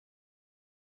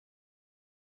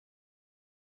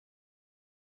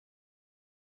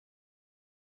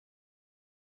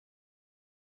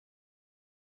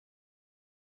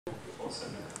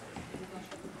Awesome.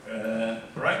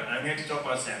 Right, I'm here to talk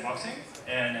about sandboxing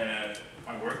and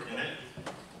my work in it.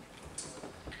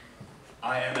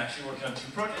 I am actually working on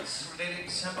 2 projects relating to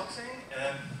sandboxing.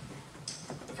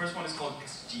 The first one is called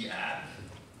XG App,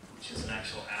 which is an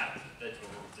actual app that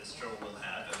your distro will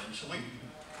have eventually.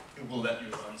 It will let you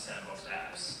run sandbox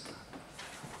apps.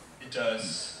 It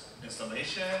does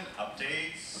installation,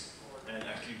 updates, and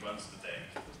actually runs the thing.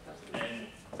 And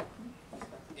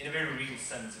in a very real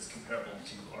sense, it's comparable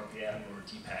to RPM or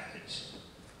dpackage,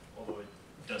 although it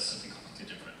does something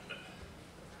completely different.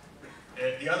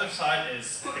 But the other side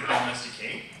is the GNOME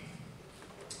SDK,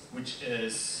 which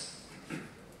is,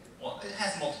 well, it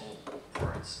has multiple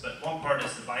parts, but one part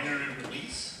is the binary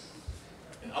release,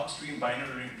 an upstream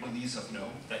binary release of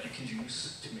GNOME that you can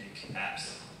use to make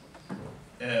apps.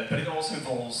 But it also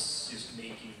involves just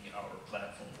making our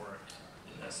platform work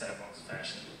in a sandbox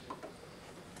fashion,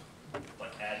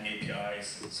 like adding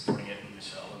APIs and supporting it in the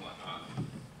shell and whatnot.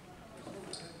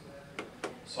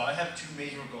 So I have 2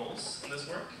 major goals in this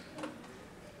work,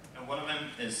 and one of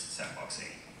them is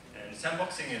sandboxing. And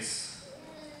sandboxing is,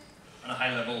 on a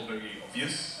high level, very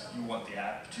obvious. You want the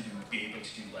app to be able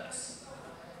to do less,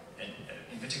 and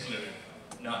in particular,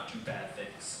 not do bad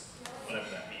things, whatever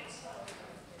that means.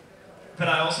 But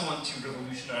I also want to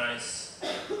revolutionize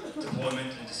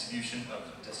deployment and distribution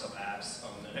of desktop apps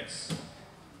on Linux.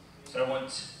 So I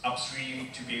want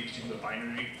upstream to be able to do a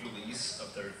binary release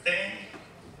of their thing,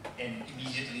 and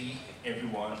immediately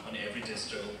everyone on every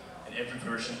distro and every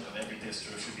version of every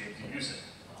distro should be able to use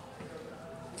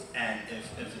it. And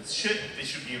if it's shit, they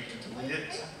should be able to delete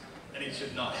it, and it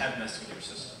should not have messed with your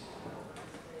system.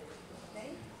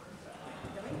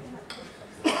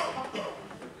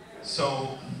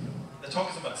 So the talk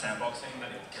is about sandboxing, but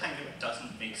it kind of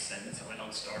doesn't make sense if I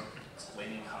don't start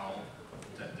explaining how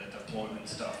the deployment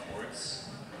stuff works.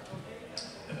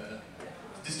 The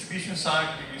distribution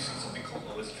side, we're using something called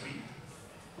OS3,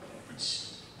 which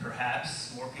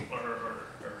perhaps more people are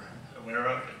aware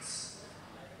of. It's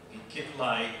a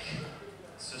Git-like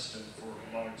system for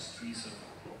large trees of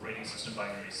operating system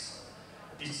binaries.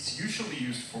 It's usually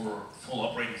used for full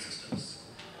operating systems.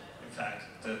 In fact,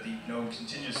 the GNOME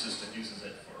continuous system uses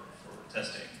it for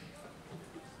testing.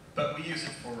 But we use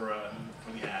it for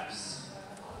the apps.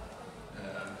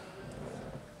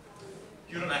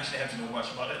 You don't actually have to know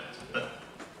much about it, but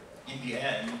in the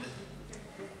end,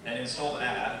 an installed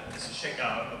app is a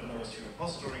checkout of an OS3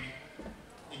 repository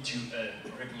into a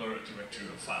regular directory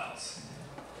of files.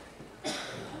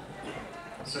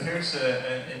 So here's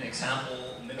an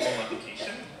example minimal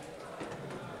application.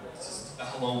 It's just a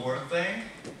hello world thing.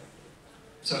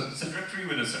 So it's a directory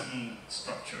with a certain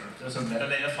structure. There's a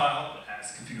metadata file that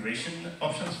has configuration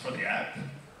options for the app.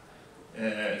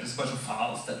 There's a bunch of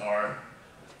files that are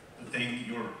the thing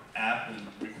your app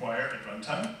will require at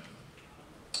runtime.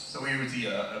 So here we see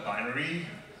a binary,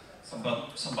 some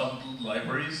bundled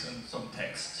libraries, and some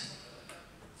text,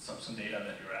 some data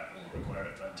that your app will require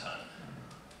at runtime.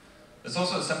 There's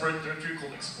also a separate directory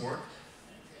called export,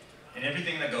 and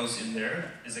everything that goes in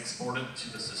there is exported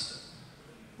to the system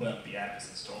when the app is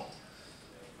installed.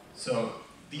 So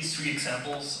these 3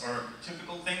 examples are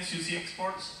typical things you see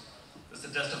exports. There's the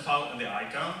desktop file and the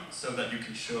icon, so that you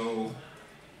can show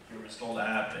your installed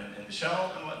app in the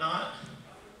shell and whatnot.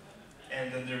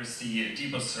 And then there's the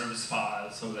debug service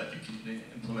file, so that you can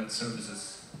implement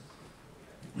services,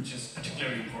 which is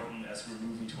particularly important as we're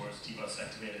moving towards debug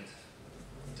activated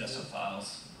desktop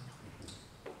files.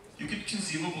 You could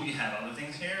conceivably have other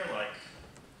things here, like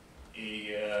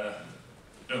a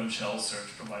GNOME shell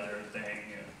search provider thing,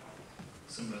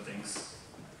 similar things.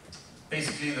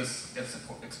 Basically, this gets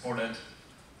exported,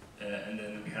 and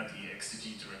then we have the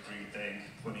XDG directory thing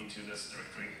pointing to this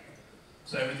directory.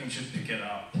 So everything should pick it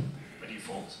up by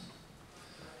default.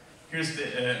 Here's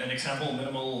an example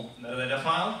minimal metadata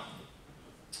file.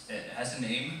 It has a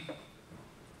name,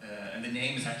 and the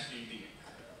name is actually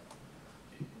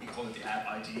we call it the app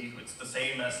ID. It's the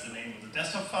same as the name of the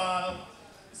desktop file.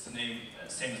 It's the name,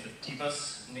 same as the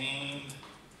dbus name,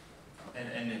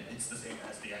 and it's the same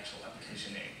as the actual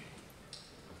application name.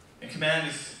 And command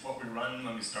is what we run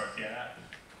when we start the app.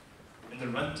 And the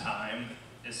runtime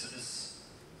is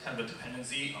kind of a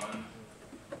dependency on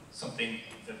something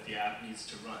that the app needs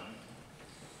to run.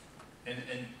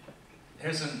 And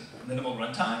here's a minimal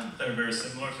runtime that are very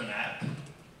similar to an app.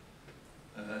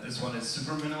 This one is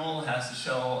super minimal, has the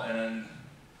shell and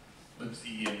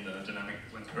libc and the dynamic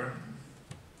linker.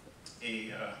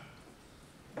 A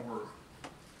more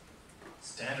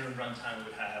standard runtime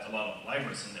would have a lot of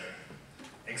libraries in there.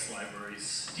 X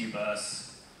libraries,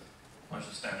 dbus, a bunch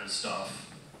of standard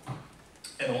stuff.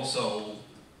 And also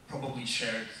probably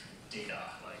shared data,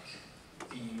 like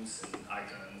themes and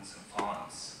icons and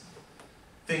fonts.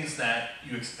 Things that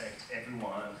you expect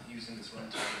everyone using this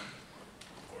runtime,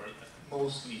 or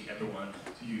mostly everyone,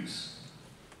 to use.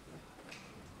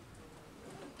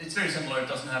 It's very similar, it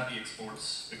doesn't have the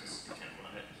exports because you can't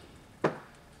run it.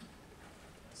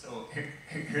 So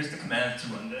here's the command to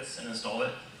run this and install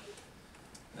it.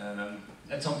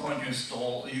 At some point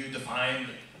you define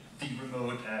the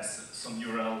remote as some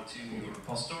URL to your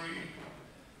repository,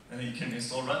 and then you can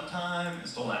install runtime,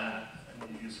 install app, and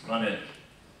then you just run it,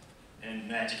 and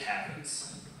magic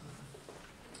happens.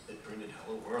 It printed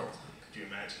hello world. Could you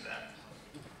imagine that?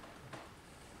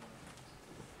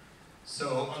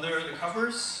 So under the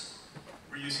covers,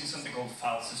 we're using something called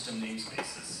file system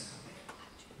namespaces.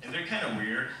 And they're kind of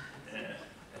weird and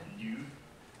new,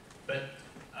 but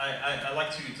I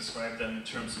like to describe them in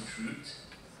terms of root.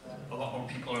 A lot more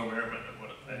people are aware of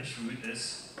what a root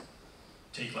is.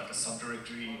 Take like a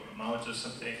subdirectory or a mount or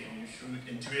something and you root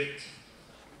into it,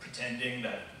 pretending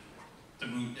that the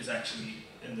root is actually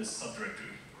in this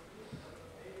subdirectory.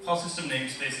 File system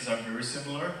namespaces are very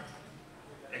similar,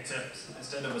 except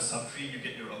instead of a subtree, you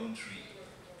get your own tree.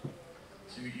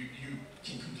 So you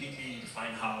can completely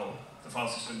define how the file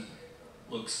system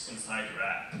looks inside your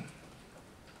app.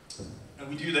 And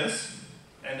we do this,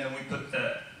 and then we put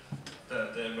the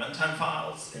runtime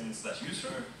files in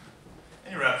 /user,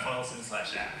 and your app files in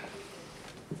 /app.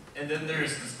 And then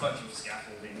there's this bunch of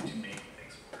scaffolding to make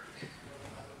things work.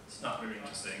 It's not very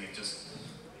interesting, it just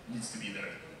needs to be there.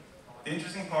 The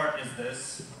interesting part is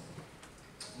this.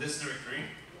 This directory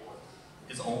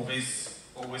is always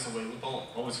available,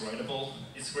 always writable.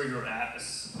 It's where your app is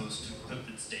supposed to put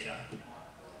its data.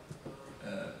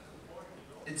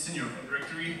 It's in your home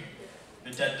directory,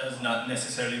 but that does not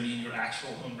necessarily mean your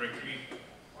actual home directory.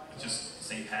 It's just the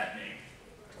same path name.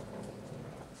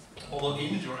 Although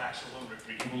in your actual home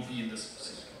directory, it will be in this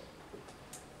position.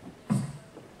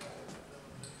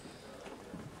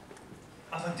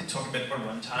 I'd like to talk a bit about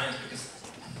runtimes because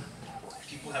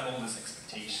people have all these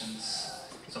expectations.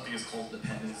 Something is called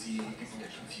dependency, people get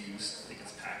confused, think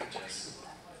it's packages.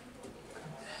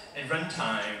 A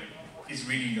runtime is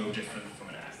really no different from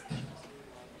an app.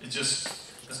 It's just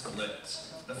a split.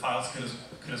 The files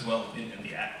could as well be in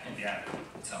the app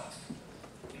itself.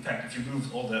 In fact, if you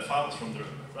moved all the files from the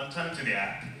runtime to the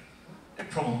app, it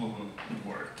probably would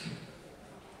work.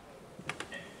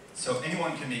 So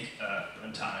anyone can make a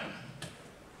runtime,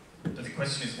 but the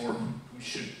question is, or who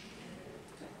should?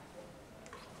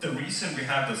 The reason we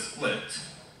have the split,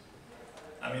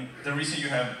 the reason you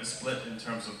have a split in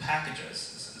terms of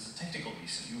packages is a technical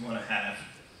reason. You want to have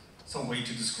some way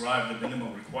to describe the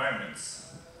minimum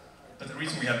requirements. But the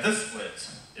reason we have this split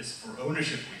is for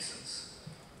ownership reasons.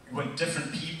 We want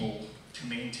different people to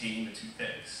maintain the two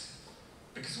things.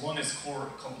 Because one is core,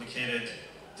 complicated,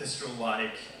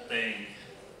 distro-like thing,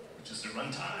 which is the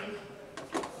runtime,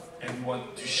 and we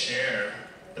want to share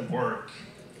the work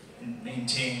in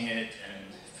maintaining it and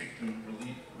doing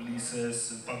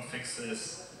releases, and bug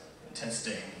fixes, and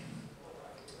testing.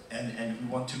 And we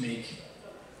want to make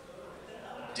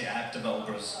the app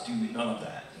developers do none of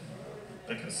that,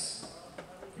 because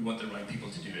we want the right people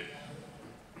to do it.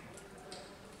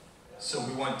 So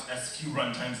we want as few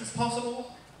runtimes as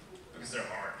possible, because they're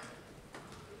hard.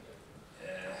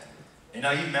 And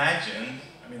I imagine,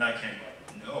 I can't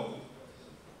know,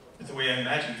 but the way I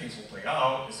imagine things will play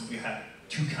out is that we have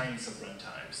two kinds of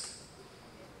runtimes.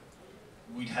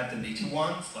 We'd have the native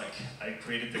ones, like I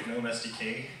created the GNOME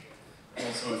SDK,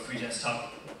 also a free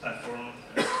desktop platform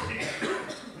SDK,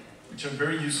 which are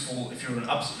very useful if you're an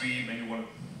upstream and you want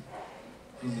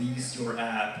to release your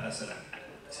app as a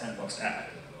sandbox app.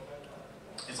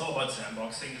 It's all about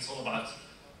sandboxing, it's all about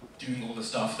doing all the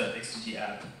stuff that XDG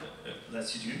app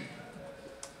lets you do.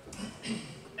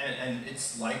 And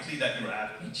it's likely that your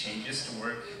app needs changes to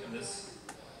work in this,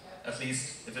 at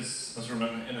least if it's supposed to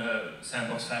run in a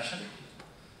sandbox fashion.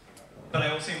 But I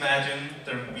also imagine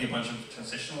there will be a bunch of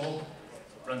transitional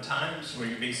runtimes where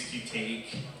you basically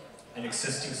take an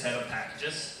existing set of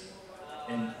packages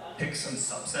and pick some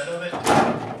subset of it,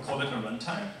 call it a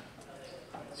runtime.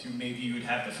 So maybe you would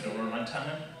have the Fedora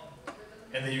runtime,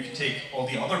 and then you can take all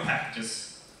the other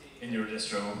packages in your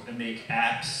distro and make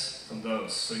apps from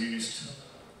those. So you just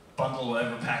bundle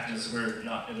whatever packages were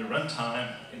not in the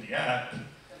runtime in the app,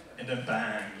 and then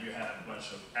bang, you have a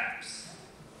bunch of apps.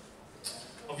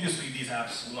 Obviously, these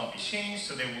apps will not be changed,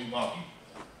 so they will not be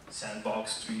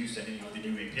sandboxed to use any of the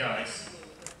new APIs.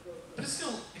 But it's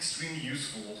still extremely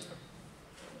useful.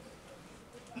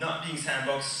 Not being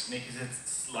sandboxed makes it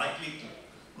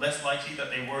less likely that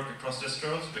they work across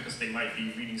distros because they might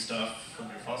be reading stuff from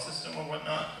your file system or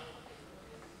whatnot.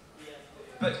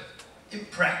 But in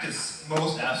practice,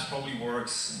 most apps probably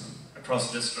works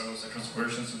across distros, across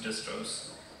versions of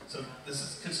distros. So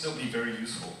could still be very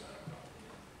useful.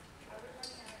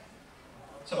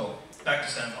 So, back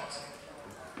to Sandbox.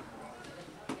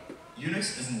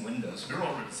 Unix isn't Windows. We're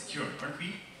already secure, aren't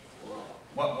we?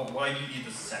 Why do you need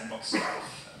this Sandbox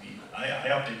stuff? I mean, I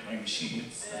update my machine,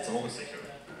 it's always secure.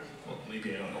 Well,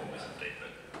 maybe I don't always update,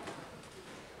 but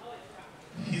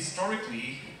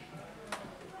historically,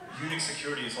 Unix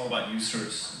security is all about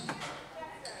users.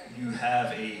 You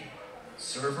have a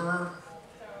server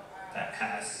that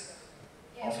has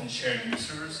often shared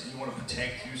users, and you want to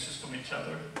protect users from each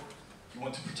other. You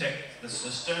want to protect the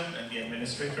system and the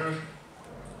administrator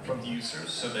from the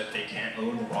users so that they can't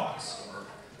own the rocks or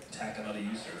attack another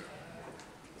user.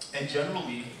 And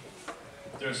generally,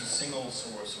 there's a single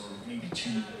source or maybe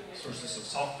two sources of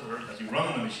software that you run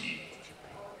on the machine.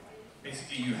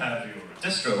 Basically, you have your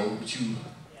distro, which you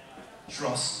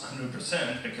trust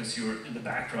 100% because you're in the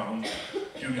background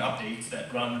doing updates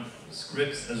that run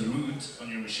scripts as root on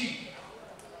your machine.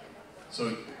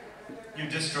 So your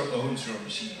distro owns your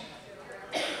machine.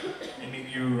 And maybe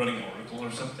you're running Oracle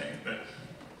or something, but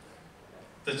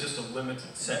there's just a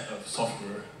limited set of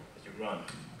software that you run.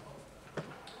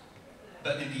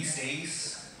 But in these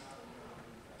days,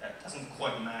 that doesn't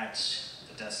quite match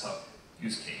the desktop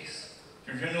use case.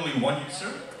 You're generally one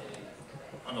user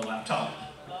on a laptop,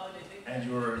 and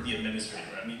you're the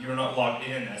administrator. I mean, you're not logged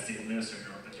in as the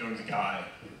administrator, but you're the guy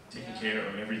taking care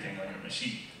of everything on your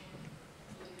machine.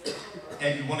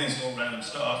 And you want to install random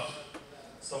stuff.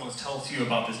 Someone tells you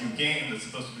about this new game that's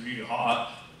supposed to be really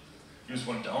hot. You just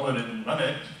want to download it and run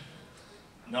it,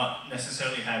 not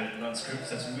necessarily have it run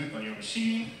scripts as root on your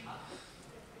machine,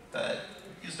 but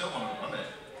you just don't want to run it.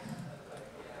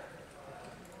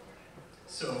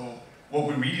 So what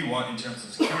we really want in terms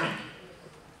of security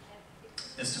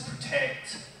is to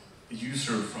protect the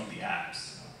user from the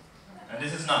apps. And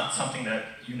this is not something that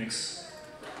Unix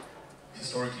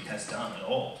historically has done at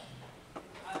all.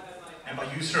 And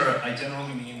by user, I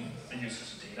generally mean the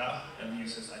user's data and the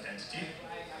user's identity.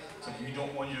 So you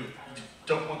don't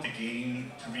want the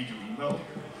game to read your email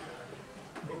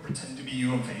or pretend to be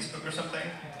you on Facebook or something.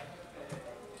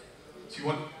 So you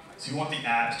want the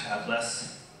apps to have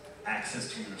less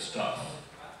access to your stuff.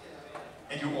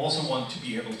 And you also want to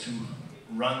be able to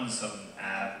run some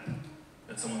app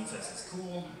that someone says is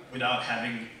cool without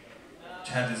having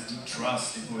to have this deep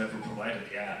trust in whoever provided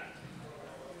the app.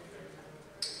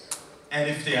 And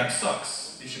if the app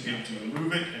sucks, you should be able to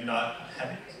remove it and not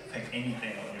have it affect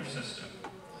anything on your system.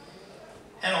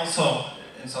 And also,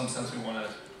 in some sense, we want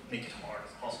to make it hard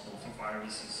as possible for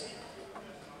viruses,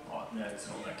 botnets,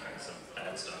 and all that kind of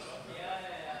bad stuff.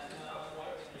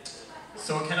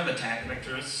 So what kind of attack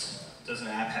vectors does an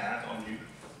app have on you?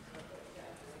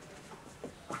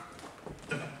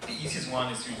 The easiest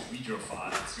one is to read your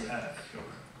files. You have your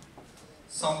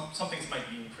some things might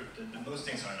be encrypted, but most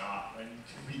things are not. Right? You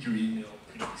can read your email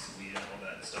pretty easily and all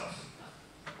that stuff.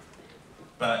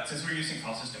 But since we're using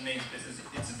file system namespaces,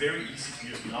 it's very easy to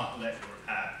just not let your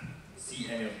app see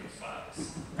any of your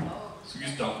files. So you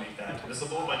just don't make that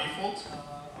visible by default.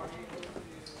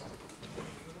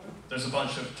 There's a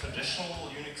bunch of traditional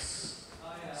Unix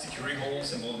security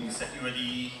holes involving setuid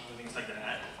and things like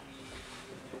that.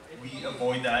 We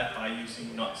avoid that by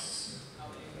using no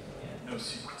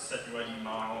setuid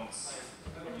mounts.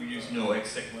 We use no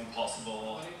exec when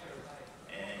possible.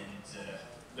 And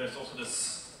there's also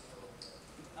this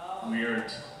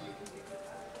weird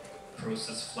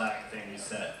process flag thing we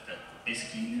set that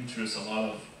basically neuters a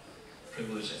lot of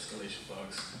privilege escalation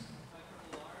bugs.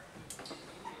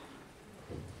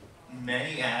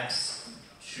 Many apps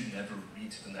should never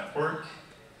read to the network,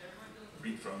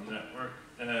 read from the network.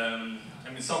 I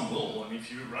mean, some will. I mean,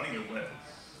 if you're running a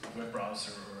web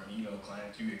browser or an email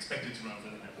client, you expect it to run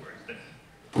from the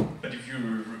network. But if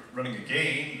you're running a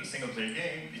game, a single-player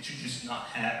game, it should just not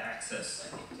have access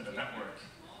to the network.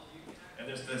 And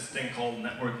there's this thing called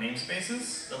network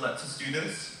namespaces that lets us do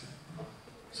this.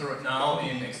 So right now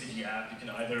in XDG app, you can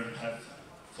either have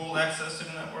full access to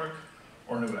the network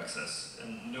or no access.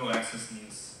 And no access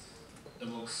means it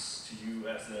looks to you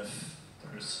as if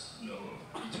there's no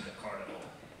Ethernet card at all.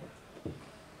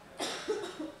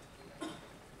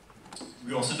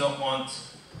 We also don't want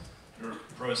your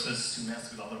process to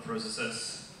mess with other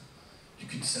processes. You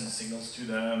could send signals to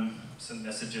them, send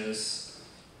messages,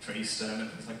 trace them,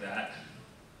 and things like that.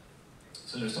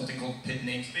 So there's something called PID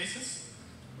namespaces,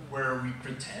 where we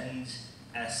pretend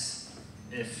as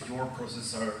if your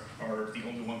processes are the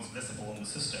only ones visible in the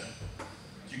system.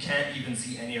 You can't even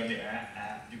see any of the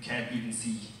app. You can't even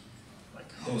see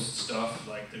like host stuff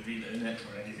like the real init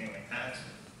or anything like that.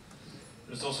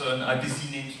 There's also an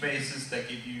IPC namespaces that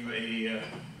give you a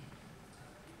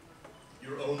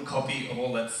your own copy of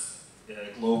all that's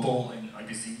global in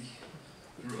IPC,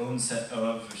 your own set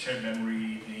of shared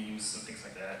memory names and things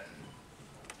like that.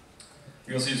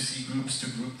 We also use C groups to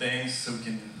group things, so we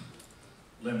can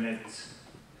limit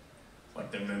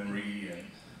like their memory and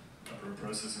other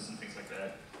processes and things like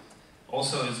that.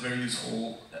 Also, it's very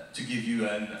useful to give you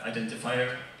an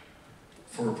identifier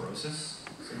for a process.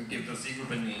 So we give the C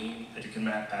group a name that you can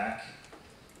map back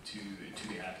to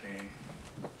the app name.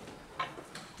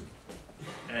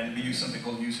 And we use something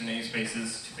called user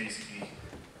namespaces to basically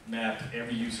map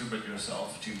every user but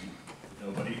yourself to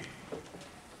nobody.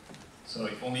 So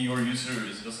if only your user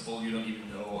is visible, you don't even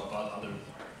know about other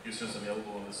users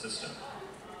available in the system.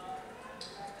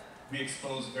 We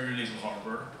expose very little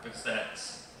hardware because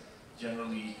that's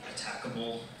generally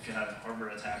attackable. If you have a hardware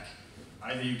attack,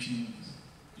 either you can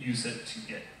use it to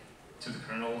get to the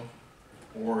kernel,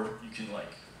 or you can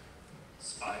like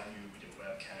spy on you with your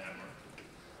webcam or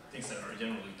things that are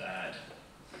generally bad.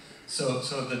 So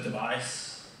the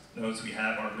device nodes we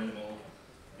have are minimal.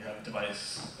 We have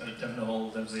device dev null,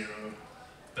 dev zero,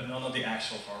 but none of the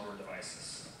actual hardware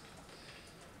devices.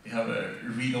 We have a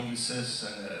read-only sys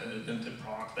and a limited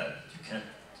proc that you can't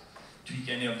tweak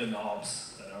any of the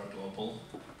knobs that are global.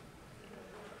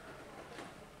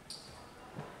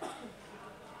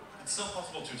 It's still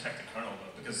possible to attack the kernel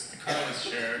though, because the kernel is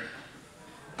shared,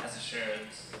 has a shared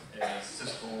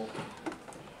syscall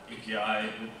API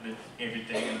with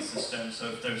everything in the system. So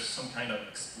if there's some kind of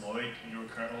exploit in your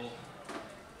kernel,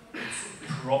 it's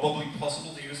probably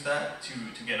possible to use that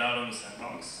to get out of the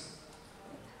sandbox.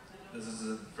 This is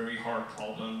a very hard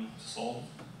problem to solve.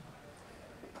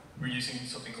 We're using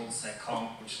something called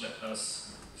seccomp, which let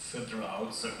us filter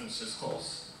out certain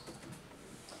syscalls.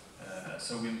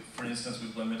 So for instance,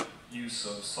 we limit use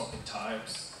of socket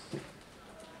types.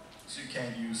 So you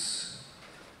can't use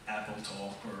Apple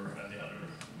Talk or any other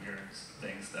weird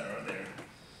things that are there.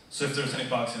 So if there's any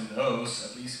bugs in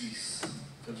those, at least we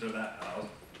filter that out.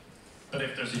 But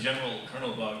if there's a general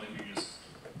kernel bug, then we just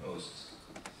host.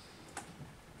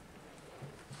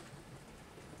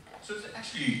 So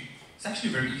it's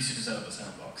actually very easy to set up a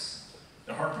sandbox.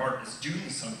 The hard part is doing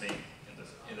something in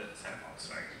the sandbox,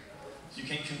 right? So you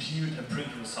can compute and print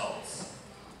results.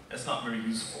 That's not very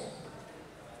useful.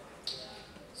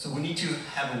 So we need to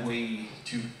have a way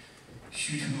to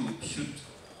shoot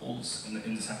holes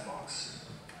in the sandbox.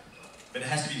 But it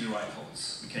has to be the right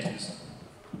holes. We can't just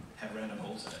have random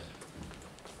holes in it.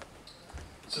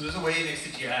 So there's a way in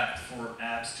XDG app for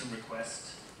apps to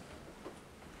request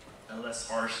a less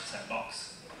harsh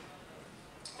sandbox.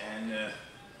 And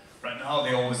right now,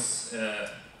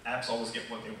 apps always get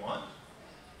what they want.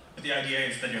 But the idea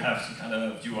is that you have some kind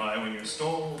of UI when you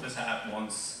install this app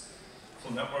wants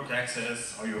full network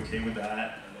access. Are you okay with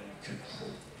that? And then you could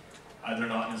either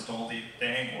not install the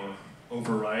thing or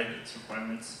override its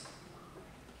requirements.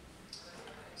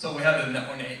 So we have the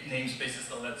network namespaces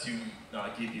that lets you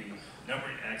give you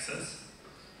network access.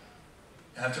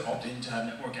 You have to opt in to have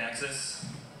network access.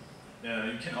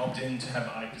 You can opt in to have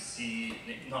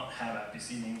IPC, not have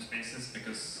IPC namespaces,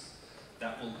 because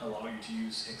that will allow you to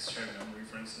use X shared memory,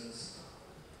 for instance,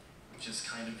 which is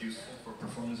kind of useful for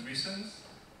performance reasons.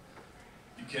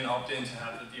 You can opt in to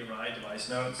have the DRI device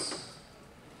nodes.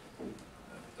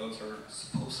 Those are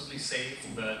supposedly safe,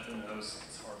 but who knows,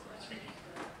 it's hardware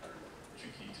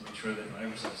tricky to make sure that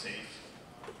drivers are safe.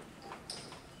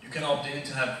 You can opt in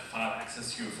to have file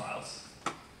access to your files.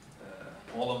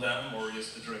 All of them, or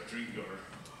just the directory, or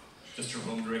just your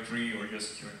home directory, or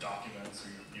just your documents or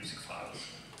your music files,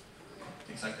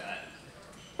 things like that.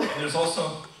 And there's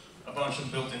also a bunch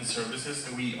of built-in services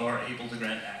that we are able to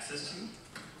grant access to.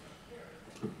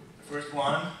 The first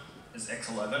one is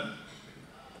X11.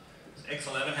 So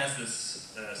X11 has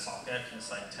this socket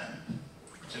inside 10,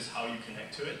 which is how you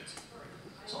connect to it.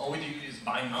 So all we do is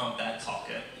bind mount that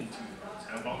socket into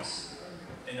Sandbox,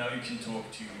 and now you can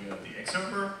talk to the X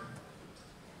server,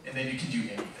 and then you can do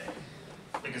anything,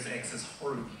 because X is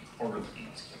horribly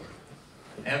insecure.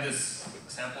 I have this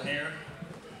example here.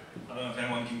 I don't know if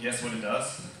anyone can guess what it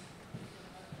does.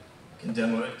 I can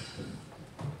demo it.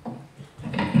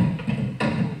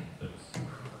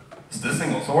 Does this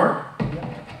thing also work?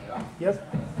 Yeah. Yes.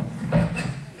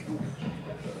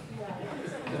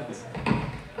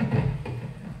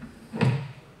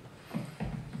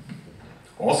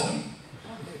 Awesome.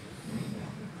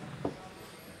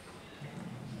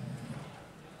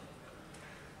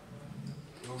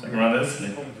 So I can run this,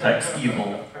 and it types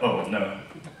evil. Oh, no.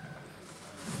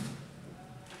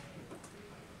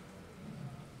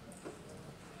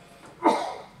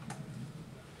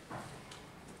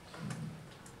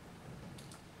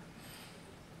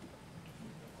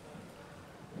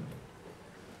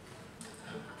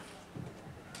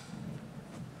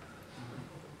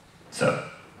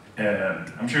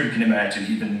 I'm sure you can imagine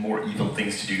even more evil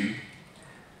things to do.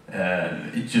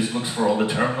 It just looks for all the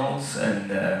terminals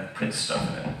and prints stuff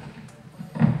in it.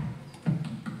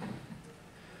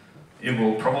 It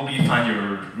will probably find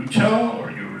your root shell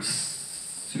or your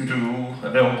sudo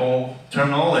available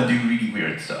terminal and do really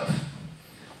weird stuff.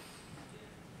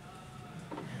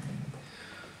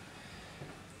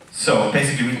 So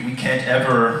basically, we can't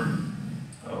ever.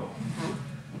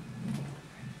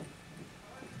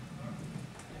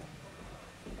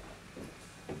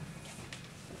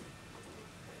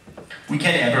 We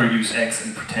can't ever use X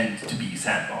and pretend to be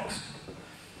sandboxed.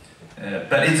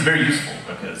 But it's very useful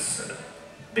because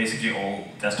basically all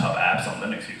desktop apps on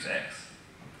Linux use X.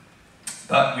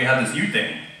 But we have this new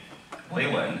thing,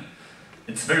 Wayland.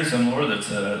 It's very similar.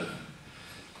 That's a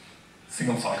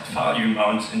single socket file you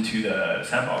mount into the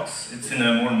sandbox. It's in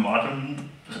a more modern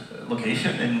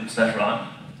location in /run.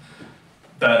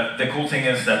 But the cool thing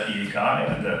is that the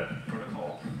API and the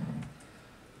protocol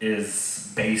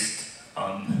is based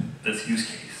on this use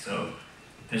case. So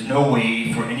there's no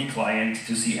way for any client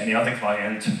to see any other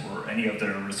client or any of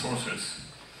their resources.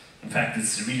 In fact,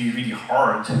 it's really, really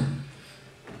hard,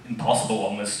 impossible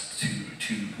almost,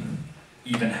 to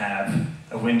even have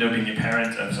a window being a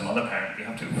parent of some other parent. We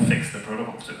have to fix the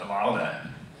protocol to allow that.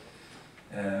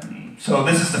 So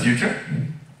this is the future.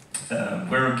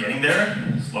 We're getting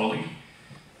there slowly.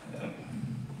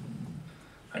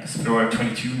 I guess Fedora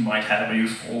 22 might have a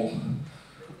useful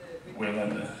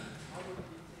Wayland.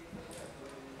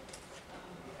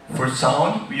 For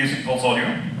sound, we're using Pulse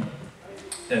Audio.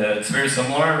 It's very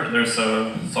similar. There's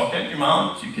a socket you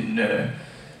mount. You can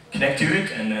connect to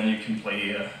it, and then you can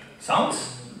play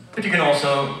sounds. But you can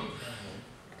also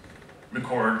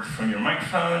record from your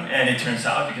microphone, and it turns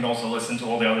out you can also listen to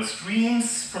all the other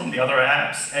streams from the other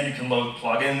apps, and you can load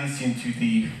plugins into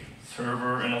the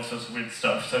server and all sorts of weird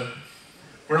stuff. So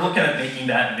we're looking at making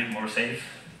that a bit more safe.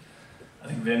 I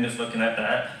think Vim is looking at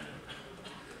that.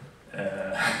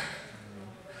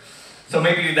 So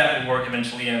maybe that will work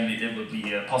eventually, and it would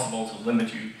be possible to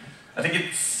limit you. I think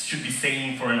it should be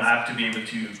sane for an app to be able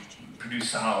to produce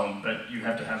sound, but you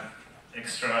have to have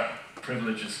extra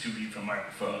privileges to read from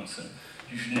microphones, and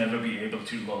you should never be able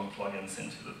to load plugins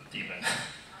into the daemon.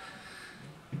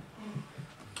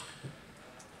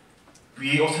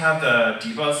 We also have the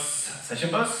dbus session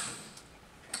bus.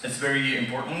 It's very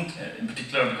important, in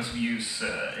particular because we use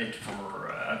it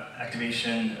for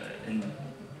activation in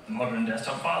modern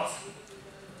desktop files.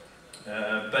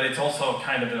 But it's also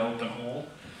kind of an open hole.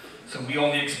 So we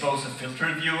only expose a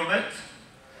filtered view of it.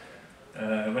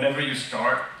 Whenever you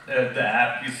start the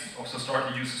app, you also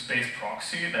start a user space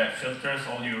proxy that filters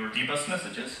all your dbus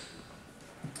messages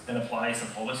and applies a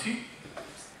policy.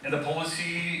 And the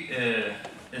policy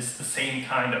is the same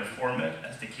kind of format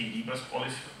as the kdbus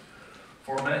policy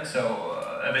format.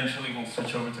 So eventually we'll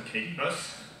switch over to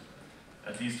kdbus,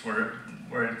 at least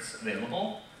where it's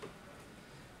available.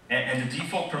 And the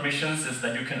default permissions is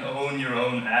that you can own your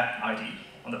own app ID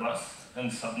on the bus and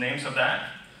subnames of that.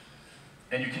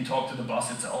 And you can talk to the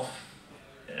bus itself,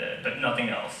 but nothing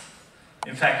else.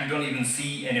 In fact, you don't even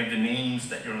see any of the names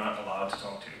that you're not allowed to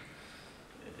talk to.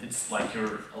 It's like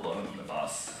you're alone on the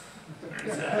bus.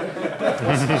 Very sad.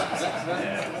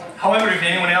 However, if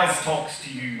anyone else talks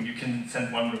to you, you can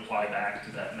send one reply back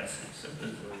to that message. So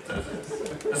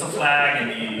there's a flag in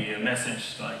the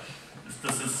message, like,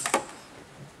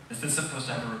 is this supposed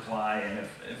to have a reply? And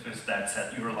if it's that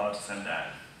set, you're allowed to send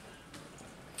that.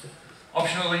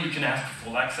 Optionally, you can ask for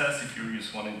full access if you're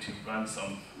just wanting to run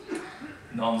some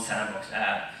non-sandbox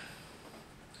app.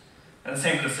 And the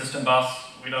same with the system bus.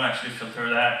 We don't actually filter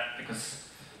that because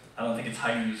I don't think it's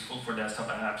highly useful for desktop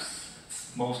apps.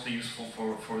 It's mostly useful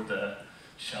for the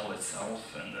shell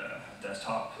itself and the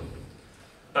desktop.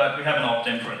 But we have an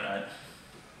opt-in for that.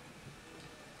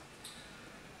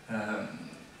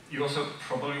 You also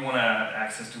probably want to have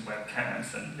access to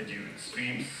webcams and video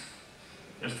streams.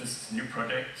 There's this new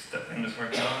project that Vim is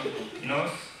working on,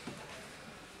 Pinos.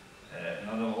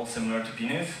 Another all similar to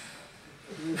Penis.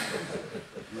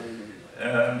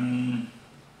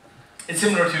 It's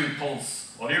similar to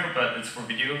Pulse Audio, but it's for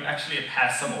video. Actually, it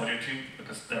has some audio too,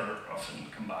 because they're often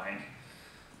combined.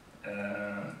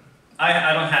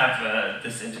 I don't have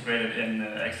this integrated in the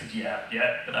XDG app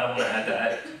yet, but I want to add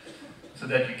that so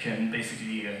that you can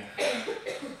basically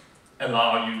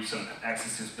allow you some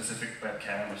access to a specific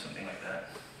webcam or something like that.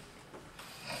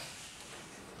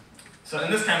 So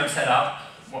in this kind of setup,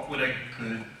 what would a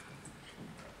good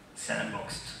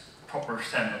proper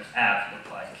sandbox app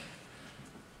look like?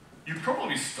 You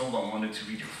probably still don't want it to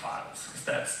read your files, because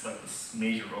that's like this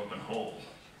major open hole.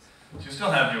 So you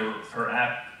still have your per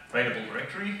app writable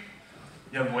directory,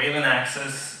 You have Wayland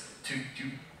access to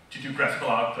do graphical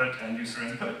output and user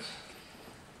input,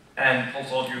 and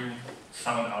Pulse Audio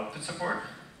sound output support.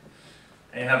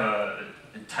 And you have a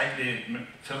tightly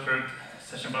filtered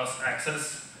session bus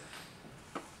access,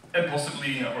 and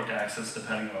possibly network access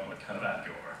depending on what kind of app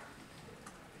you are.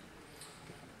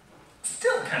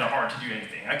 Still kind of hard to do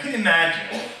anything. I can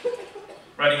imagine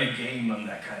writing a game on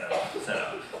that kind of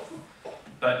setup,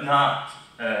 but not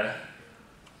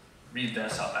read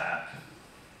desktop app.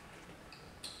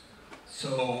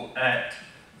 So at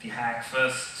the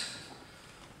Hackfest,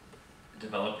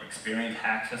 developer experience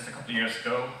Hackfest a couple of years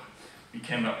ago, we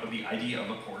came up with the idea of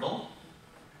a portal.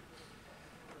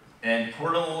 And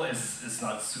portal is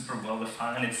not super well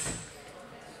defined. It's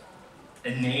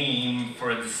a name for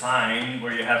a design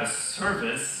where you have a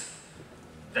service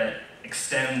that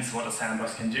extends what a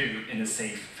sandbox can do in a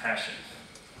safe fashion.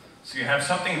 So you have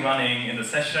something running in the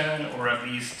session, or at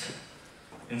least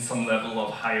in some level of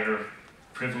higher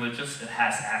privileges that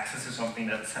has access to something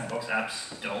that sandbox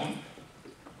apps don't.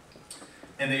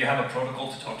 And then you have a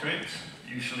protocol to talk to it,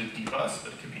 usually dbus,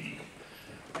 but it could be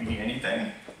really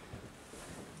anything.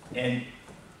 And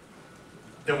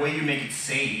the way you make it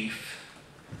safe,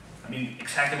 I mean,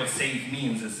 exactly what safe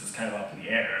means is kind of up in the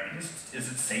air. I mean, is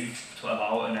it safe to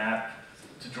allow an app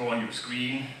to draw on your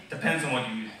screen? Depends on what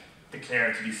you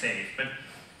declare to be safe, but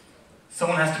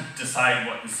someone has to decide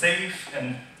what is safe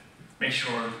and make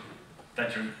sure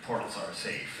that your portals are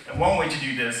safe. And one way to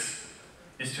do this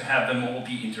is to have them all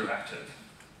be interactive.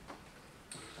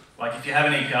 Like if you have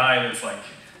an API that's like,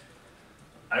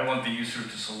 I want the user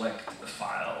to select the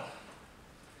file.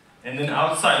 And then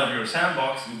outside of your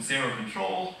sandbox with zero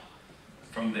control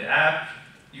from the app,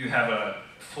 you have a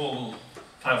full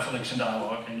file selection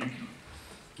dialog, and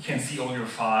you can see all your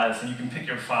files, and you can pick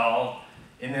your file,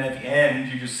 and then at the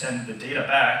end, you just send the data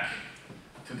back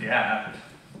to the app.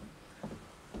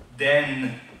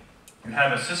 Then you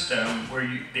have a system where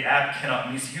the app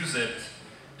cannot misuse it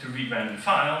to read random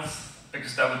files,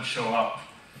 because that would show up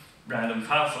random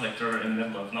file selector in the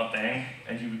middle of nothing,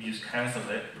 and you would just cancel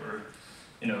it, or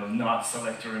not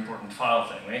select your important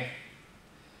files anyway.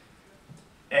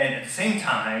 And at the same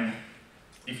time,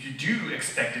 if you do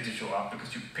expect it to show up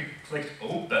because you clicked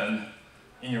open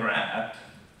in your app,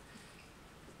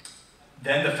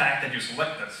 then the fact that you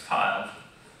select this file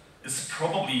is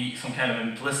probably some kind of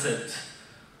implicit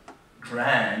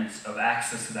grant of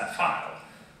access to that file.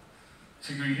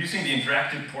 So you're using the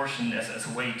interactive portion as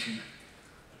a way to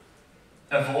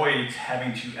avoid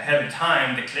having to, ahead of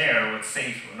time, declare what's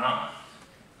safe or not.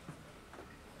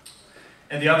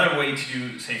 And the other way to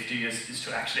do safety is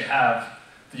to actually have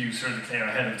the user declare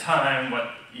ahead of time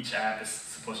what each app is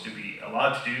supposed to be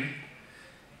allowed to do.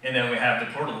 And then we have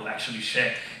the portal actually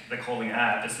check the calling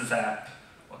app. Is this app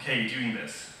okay doing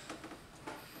this?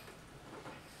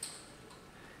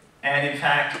 And in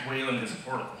fact, Wayland is a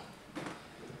portal.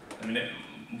 I mean, it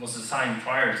was designed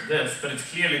prior to this, but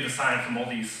it's clearly designed from all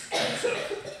these kinds of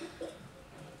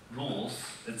rules.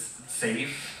 It's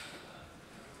safe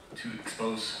to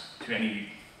expose to any,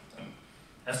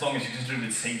 as long as you consider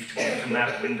it safe to be able to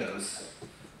map windows,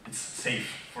 it's safe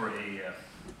for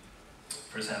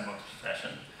a sandbox fashion.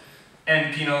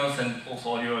 And Pinos and Pulse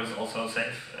Audio is also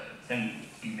safe, and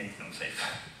we make them safe.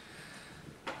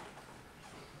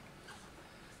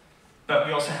 But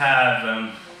we also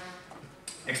have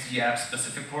XG app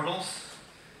specific portals,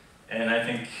 and I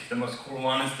think the most cool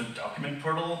one is the document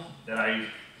portal that I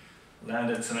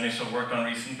landed some initial work on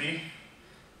recently.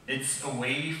 It's a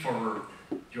way for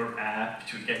your app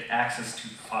to get access to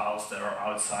files that are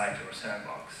outside your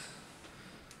sandbox.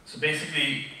 So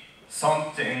basically,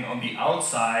 something on the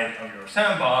outside of your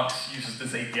sandbox uses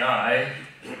this API,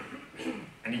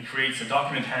 and it creates a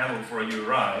document handle for a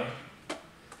URI,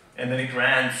 and then it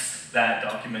grants that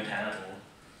document handle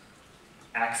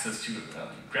access to,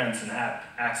 grants an app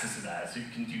access to that, so you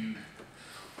can do,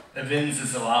 Evins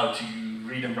is allowed to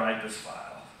read and write this file.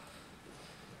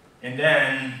 And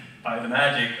then, by the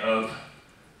magic of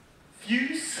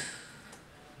Fuse,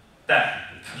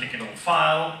 that particular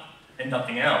file and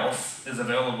nothing else is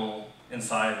available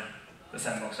inside the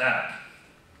Sandbox app.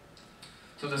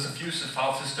 So there's a Fuse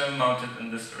file system mounted in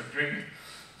this directory,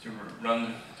 so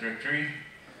run directory,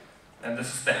 and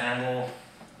this is the handle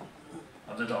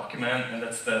of the document, and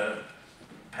that's the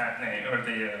path name, or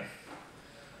the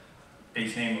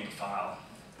base name of the file.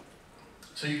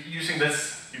 So using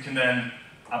this, you can then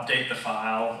update the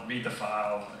file, read the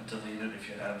file, and delete it if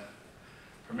you have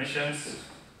permissions.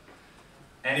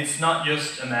 And it's not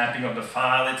just a mapping of the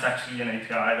file, it's actually an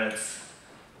API that's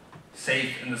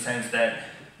safe in the sense that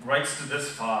writes to this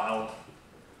file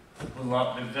will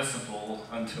not be visible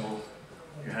until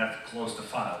you have to close the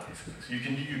file, basically. So you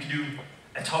can do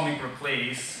atomic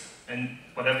replace, and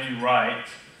whatever you write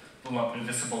will not be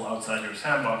visible outside your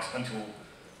sandbox until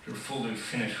you're fully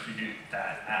finished with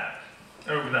that app,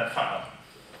 or with that file.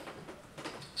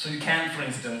 So you can, for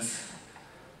instance,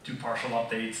 do partial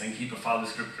updates and keep a file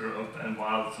descriptor open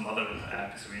while some other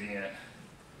app is reading it.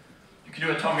 You can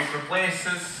do atomic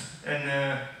replaces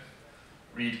and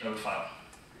read a file.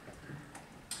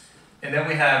 And then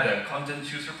we have the content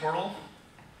chooser portal,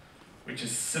 which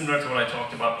is similar to what I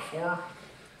talked about before,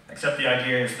 except the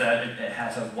idea is that it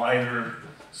has a wider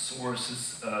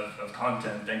sources of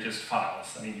content than just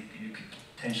files. I mean, you could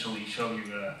potentially show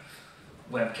you a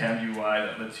webcam UI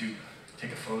that lets you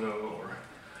take a photo, or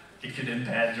it could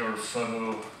embed your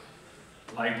photo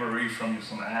library from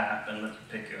some app and let you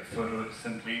pick a photo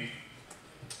simply.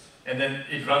 And then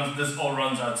this all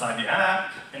runs outside the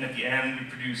app, and at the end we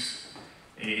produce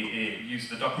use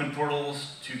the document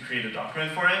portals to create a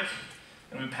document for it,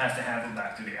 and we pass the handle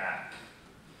back to the app.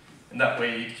 And that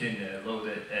way it can load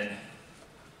it, and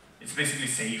it's basically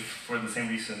safe for the same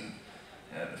reason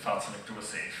the file selector was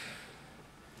safe.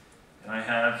 And I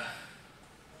have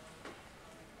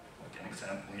like an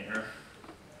example here.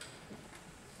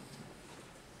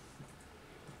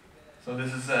 So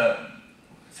this is a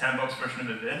Sandbox version of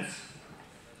events,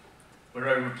 where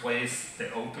I replace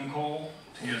the open call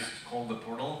to just call the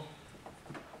portal.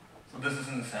 So this is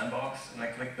in the sandbox, and I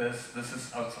click this. This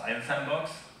is outside the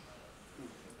sandbox.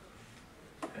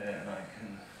 And I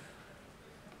can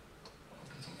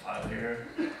open some file here.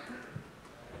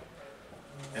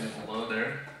 And it will load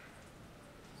there.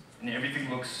 And everything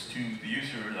looks to the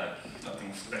user like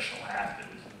nothing special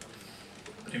happened.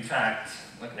 But in fact,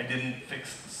 like I didn't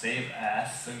fix the save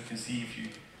as, so you can see if you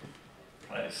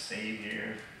try to save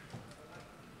here,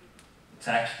 it's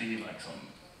actually like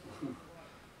some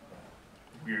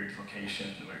weird location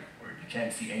where you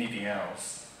can't see anything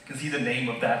else. You can see the name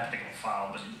of that particular file,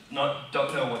 but you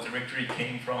don't know what directory it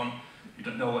came from. You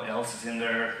don't know what else is in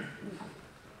there.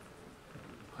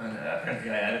 And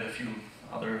apparently I added a few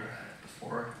other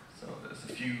before, so there's a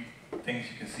few things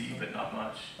you can see, but not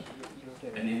much.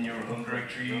 And in your home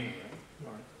directory,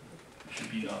 should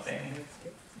be nothing.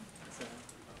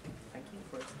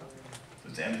 So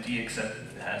it's empty except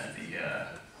it has the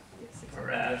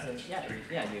per app.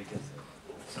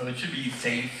 So it should be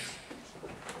safe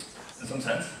in some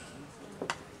sense.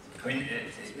 I mean,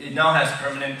 it now has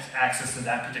permanent access to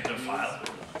that particular file.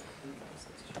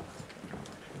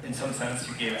 In some sense,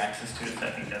 you gave access to it.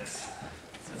 I think that's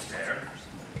fair.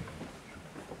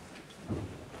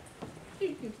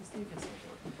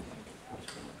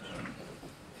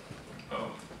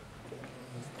 Oh.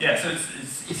 Yeah, so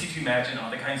it's easy to imagine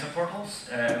other kinds of portals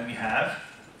we have.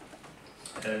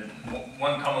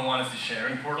 One common one is the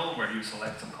sharing portal, where you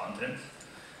select some content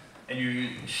and you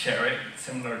share it,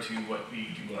 similar to what we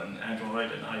do on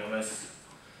Android and iOS.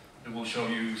 It will show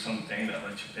you something that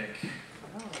lets you pick. Do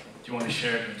you want to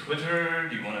share it on Twitter?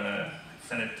 Do you want to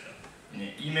send it in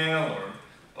an email or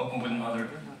open with another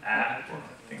app or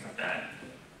things like that?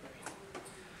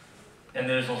 And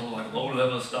there's also like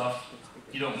low-level stuff.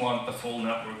 You don't want the full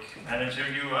network manager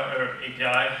UI or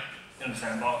API in the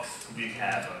sandbox. We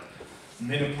have a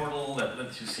mini portal that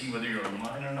lets you see whether you're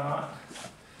online or not.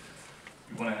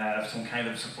 You want to have some kind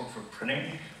of support for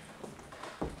printing.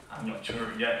 I'm not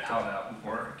sure yet how that would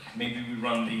work. Maybe we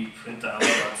run the print out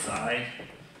outside.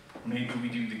 Maybe we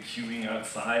do the queuing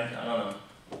outside. I don't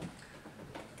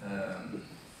know.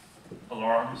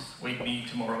 Alarms, wake me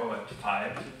tomorrow at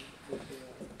 5.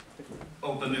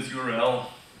 Open this URL.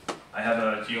 I have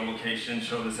a geolocation,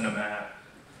 show this in a map.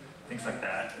 Things like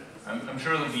that. I'm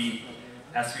sure it'll be,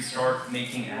 as we start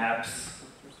making apps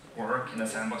work in a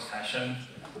sandbox fashion,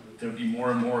 there'll be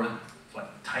more and more like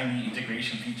tiny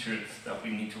integration features that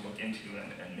we need to look into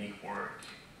and make work.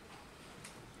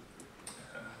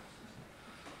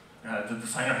 The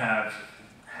designer have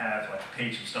like a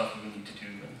page of stuff we need to do.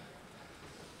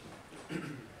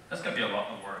 And that's gonna be a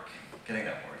lot of work getting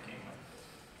that working.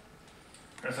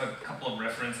 There's a couple of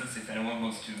references if anyone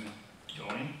wants to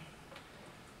join.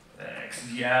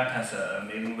 XD app has a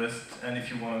mailing list, and if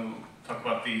you want to talk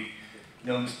about the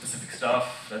GNOME specific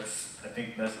stuff, I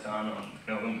think that's done on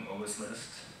GNOME OS list.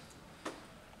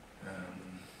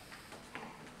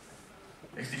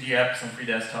 XDG apps on free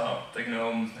desktop, the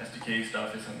GNOME SDK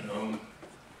stuff is on GNOME.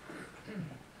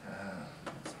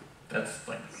 That's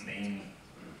like the main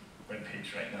web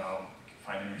page right now. You can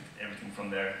find everything from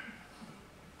there.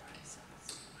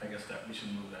 I guess that we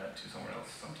should move that to somewhere else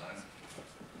sometime.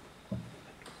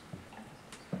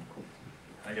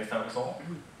 I guess that was all.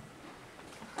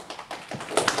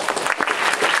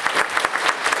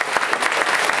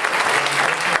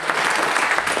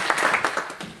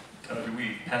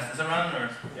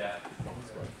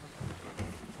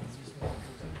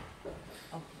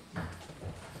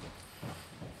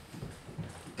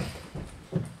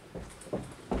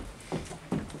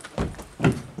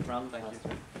 One, thank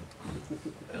you.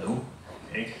 Hello.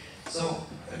 Hey. So,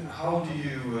 how do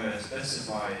you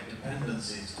specify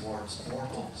dependencies towards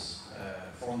portals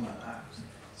from an app?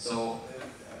 So,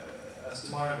 as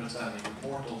to my understanding, the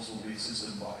portals will be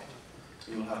system-wide.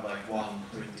 You will have like one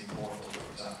printing portal,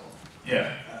 for example.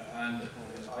 Yeah. And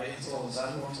I installed the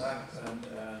Sandbox app, and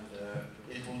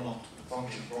it will not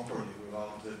function properly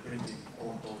without the printing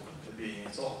portal being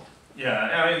installed.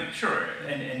 Yeah, I mean, sure,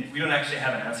 and we don't actually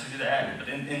have an answer to that, but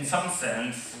in some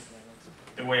sense,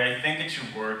 the way I think it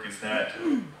should work is that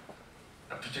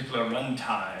a particular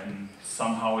runtime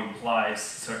somehow implies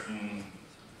certain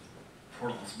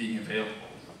portals being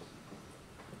available.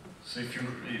 So if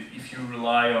you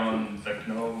rely on the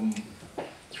GNOME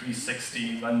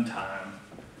 360 runtime,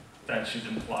 that should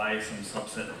imply some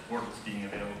subset of portals being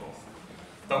available.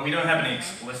 But we don't have any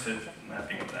explicit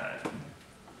mapping of that.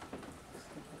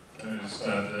 Can I just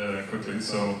add quickly?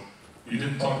 So you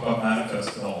didn't talk about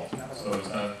manifest at all. So is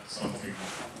that something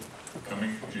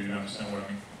coming? Do you understand what I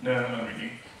mean? No, not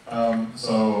really.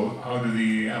 So how do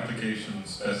the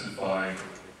applications specify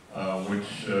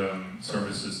which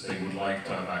services they would like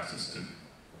to have access to?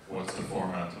 What's the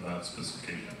format of that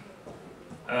specification?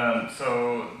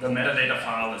 So the metadata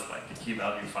file is like the key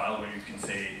value file where you can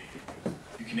say,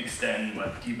 you can extend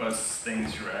like debus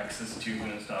things your access to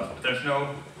and stuff, but there's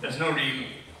no real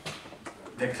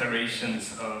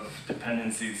declarations of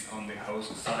dependencies on the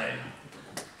host side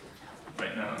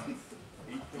right now.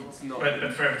 It's not.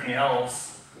 But for everything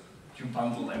else, you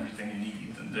bundle everything you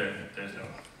need, and there's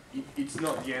no. It's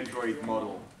not the Android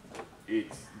model.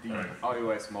 It's the Right.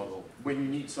 iOS model. When you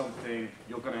need something,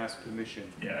 you're going to ask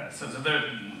permission. Yeah. So there.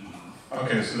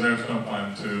 Okay, so there's no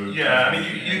plan to... Yeah, I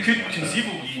mean, you could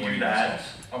conceivably do that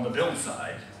on the build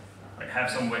side, like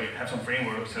have some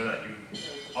framework so that you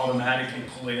automatically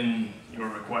pull in your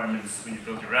requirements when you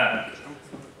build your app.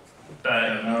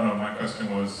 But No, my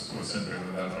question was simply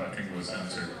that I think it was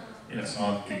answered. It's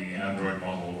not the Android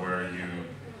model where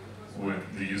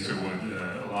the user would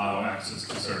allow access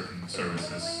to certain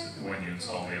services when you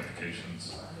install the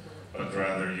applications, but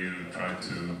rather you try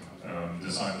to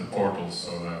design the portals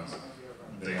so that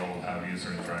they all have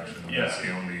user interaction. Yeah. That's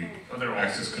the only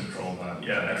access control that,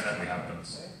 Yeah, that exactly. actually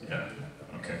happens.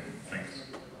 yeah. Okay, thanks.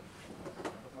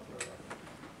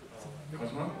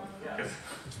 Cosmo? Yes.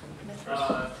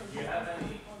 Do you have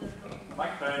any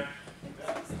mic bag?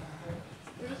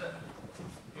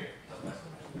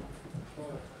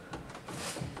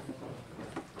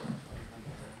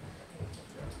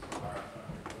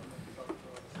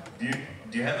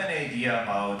 Do you have any idea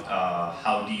about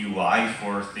how the UI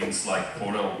for things like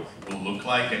Portal will look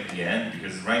like at the end?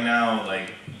 Because right now,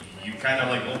 like, you kind of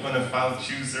like open a file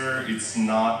chooser, it's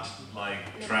not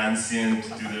like transient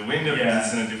to the window because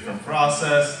it's in a different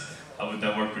process. How would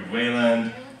that work with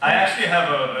Wayland? I actually have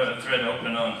a thread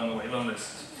open on the Wayland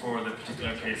list for the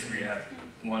particular case where you have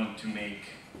one to make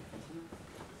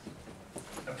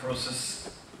a process,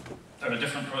 or a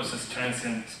different process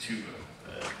transient to,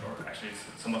 or actually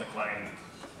some other client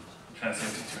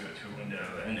transient to a window.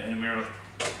 And we're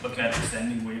looking at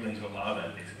extending Wayland to allow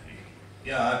that basically.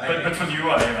 Yeah, But for the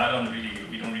UI,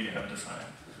 we don't really have a design.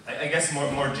 I guess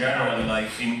more generally, like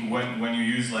when you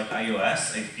use like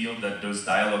iOS, I feel that those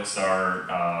dialogues are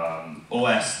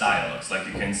OS dialogues. Like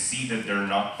you can see that they're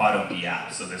not part of the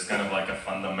app. So there's kind of like a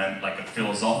fundamental, like a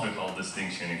philosophical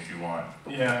distinction, if you want.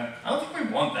 Yeah, I don't think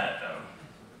we want that though,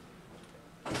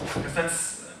 because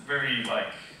that's very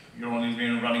like you're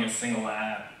only running a single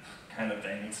app kind of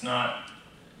thing. It's not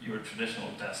your traditional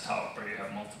desktop where you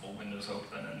have multiple windows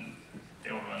open and they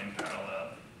all run in parallel.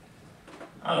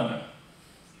 I don't know.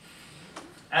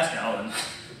 Ask Alan.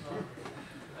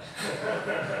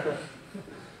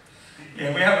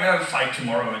 Yeah, we have a fight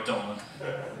tomorrow at dawn.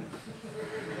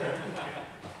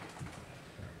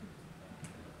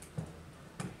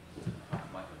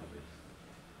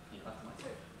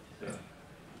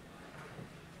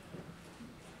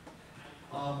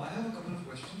 I have a couple of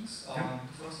questions.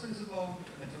 The first one is about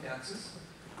network access.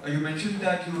 You mentioned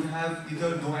that you have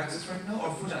either no access right now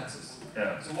or full access.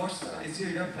 Yeah. So is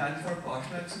your plan for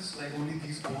partial access, like only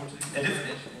these ports?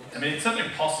 I mean, it's certainly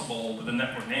possible with the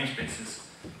network namespaces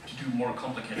to do more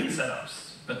complicated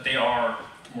setups, but they are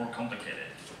more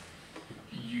complicated.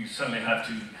 You certainly have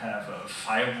to have a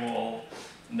firewall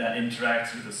that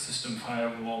interacts with a system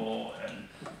firewall, and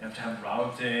you have to have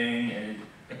routing, and it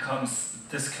becomes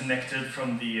disconnected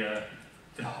from the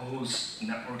host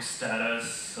network status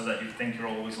so that you think you're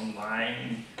always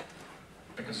online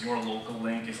because your local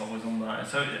link is always online.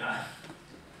 So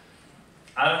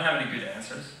I don't have any good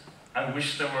answers. I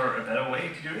wish there were a better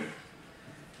way to do it,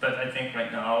 but I think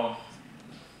right now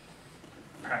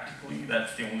practically,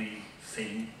 that's the only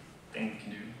sane thing we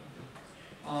can do.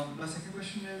 My second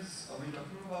question is, when you're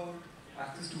talking about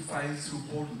access to files through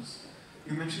portals,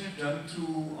 you mentioned it done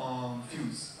through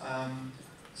Fuse.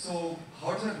 So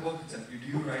how does that work exactly? Do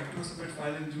you write to a separate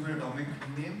file and do an atomic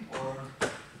name, or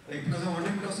like, because I'm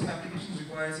wondering, because some applications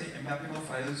require, say, a mapping of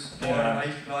files or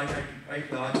write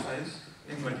large files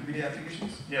in multimedia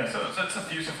applications? Yeah, so it's a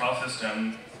Fuse file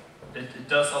system. It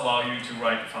does allow you to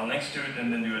write a file next to it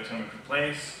and then do atomic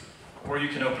replace, or you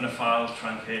can open a file,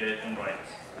 truncate it, and write.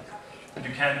 But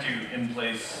you can't do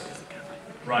in-place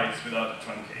writes without a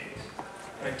truncate.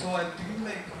 Right, so I'm thinking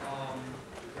like,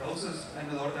 browsers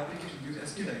and a lot of applications use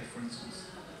SQLite, for instance.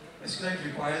 SQLite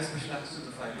requires special access to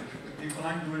the file. You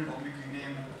can't do an atomic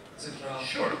rename, etc.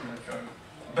 Sure.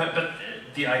 But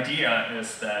the idea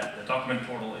is that the document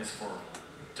portal is for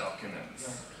documents.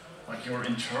 Yeah. Like your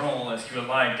internal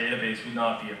SQLite database would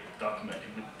not be a document.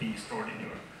 It would be stored in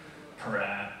your per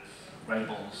app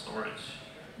writable storage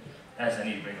as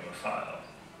any regular file.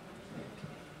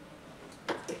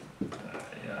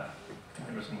 Yeah, I think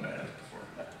there was one I asked before.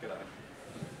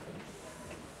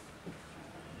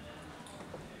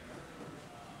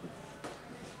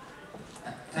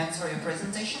 Thanks for your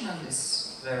presentation on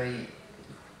this very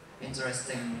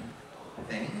interesting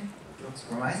thing. It looks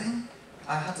promising.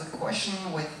 I had a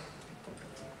question with,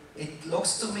 it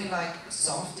looks to me like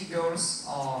some of the goals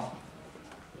are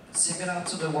similar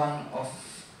to the one of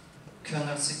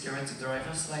kernel security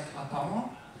drivers like Apamo,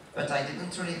 but I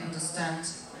didn't really understand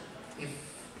if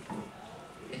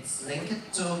it's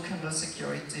linked to kernel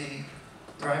security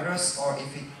drivers or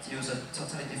if it uses a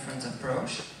totally different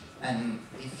approach. And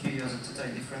if you use a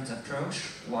totally different approach,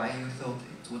 why you thought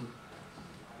it would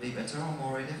be better or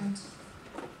more relevant?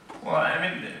 Well, I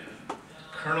mean,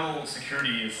 kernel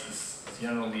security is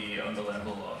generally on the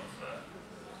level of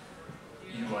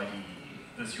UID.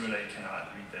 This UID cannot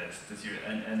read this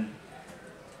and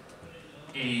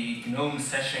a GNOME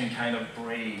session kind of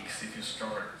breaks if you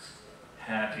start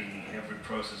having every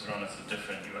process run as a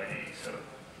different UID. So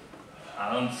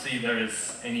I don't see there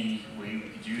is any way we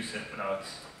could use it without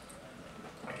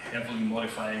like heavily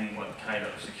modifying what kind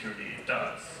of security it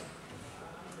does.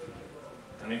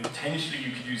 I mean, potentially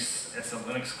you could use as a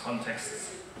Linux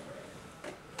context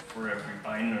for every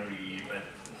binary, but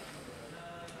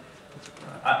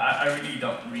I really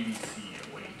don't really see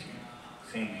a way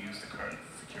to sanely use the current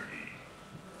security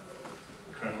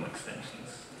kernel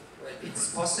extensions.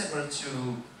 It's possible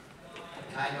to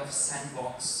kind of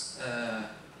sandbox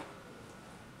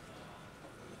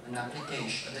an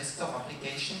application, a desktop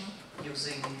application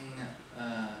using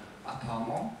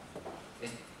Apamo.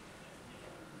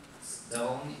 It's the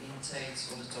only intakes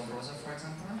for the Tor browser, for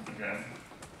example. Okay.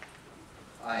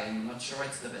 I'm not sure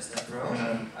it's the best approach.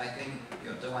 I think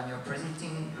the one you're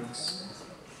presenting looks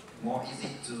more easy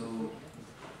to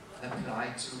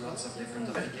apply to lots of different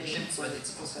applications, but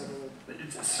it's possible.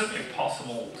 It's certainly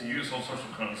possible to use all sorts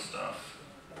of kernel stuff,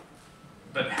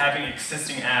 but having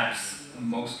existing apps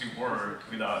mostly work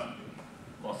without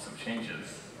lots of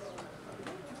changes,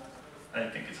 I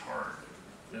think it's hard.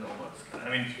 I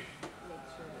mean,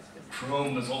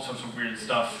 Chrome does all sorts of weird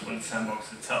stuff when it's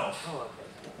Sandbox itself,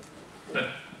 but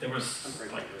there was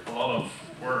like a lot of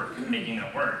work making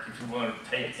that work. If you want to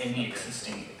take any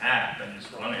existing app and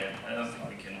just run it, I don't think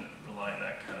we can rely on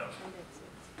that kind of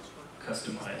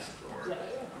customized work.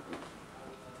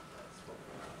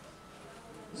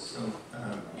 So,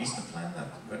 is the plan that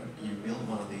when you build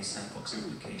one of these sandbox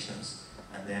applications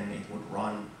and then it would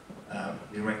run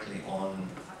directly on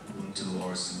Ubuntu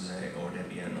or SUSE or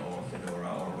Debian or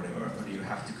Fedora or whatever, or do you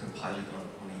have to compile it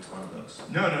on each one of those?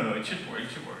 No, it should work. It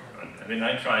should work. I mean,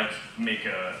 I tried to make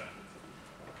a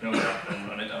GNOME app and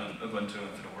run it on Ubuntu and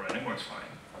Fedora, and it works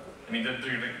fine. I mean,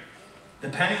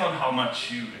 depending on how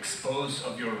much you expose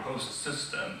of your host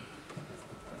system,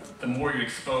 the more you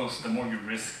expose, the more you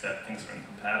risk that things are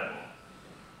incompatible.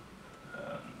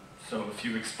 So if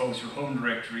you expose your home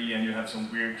directory and you have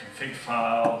some weird config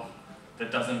file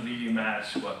that doesn't really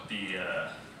match what the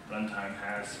runtime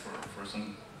has for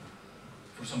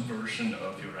some version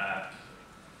of your app,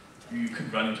 you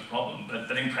could run into a problem.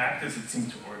 But in practice, it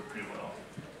seems to work pretty well.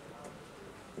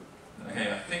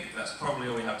 Okay, I think that's probably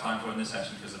all we have time for in this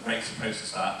session because the break's supposed to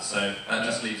start. So that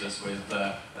just leaves us with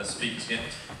a speaker's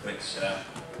gift, which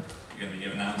you're going to be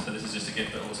given now. So this is just a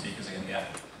gift that all speakers are going to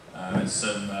get. It's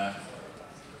some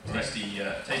tasty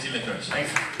licorice.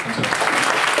 Thanks.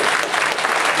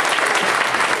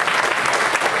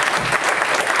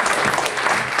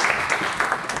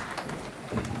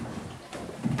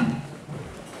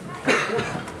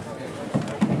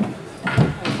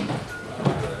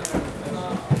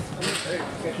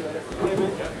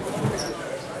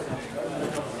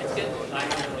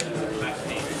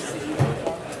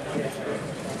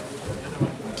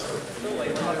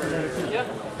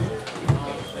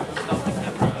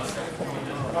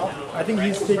 I think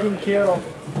he's taking care of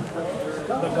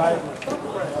the guy in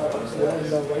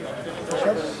the white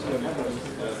shirt.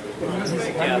 He's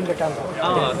handling the camera.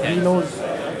 Oh, okay. He knows.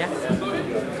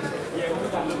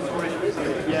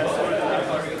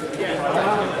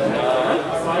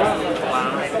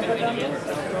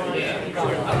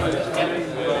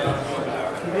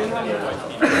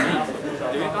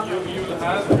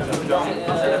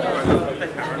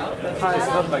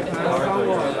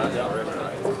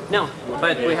 No,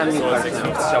 but we have new cards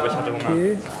now.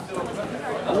 Okay.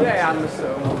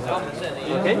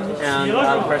 Okay, and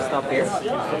I'll first stop here.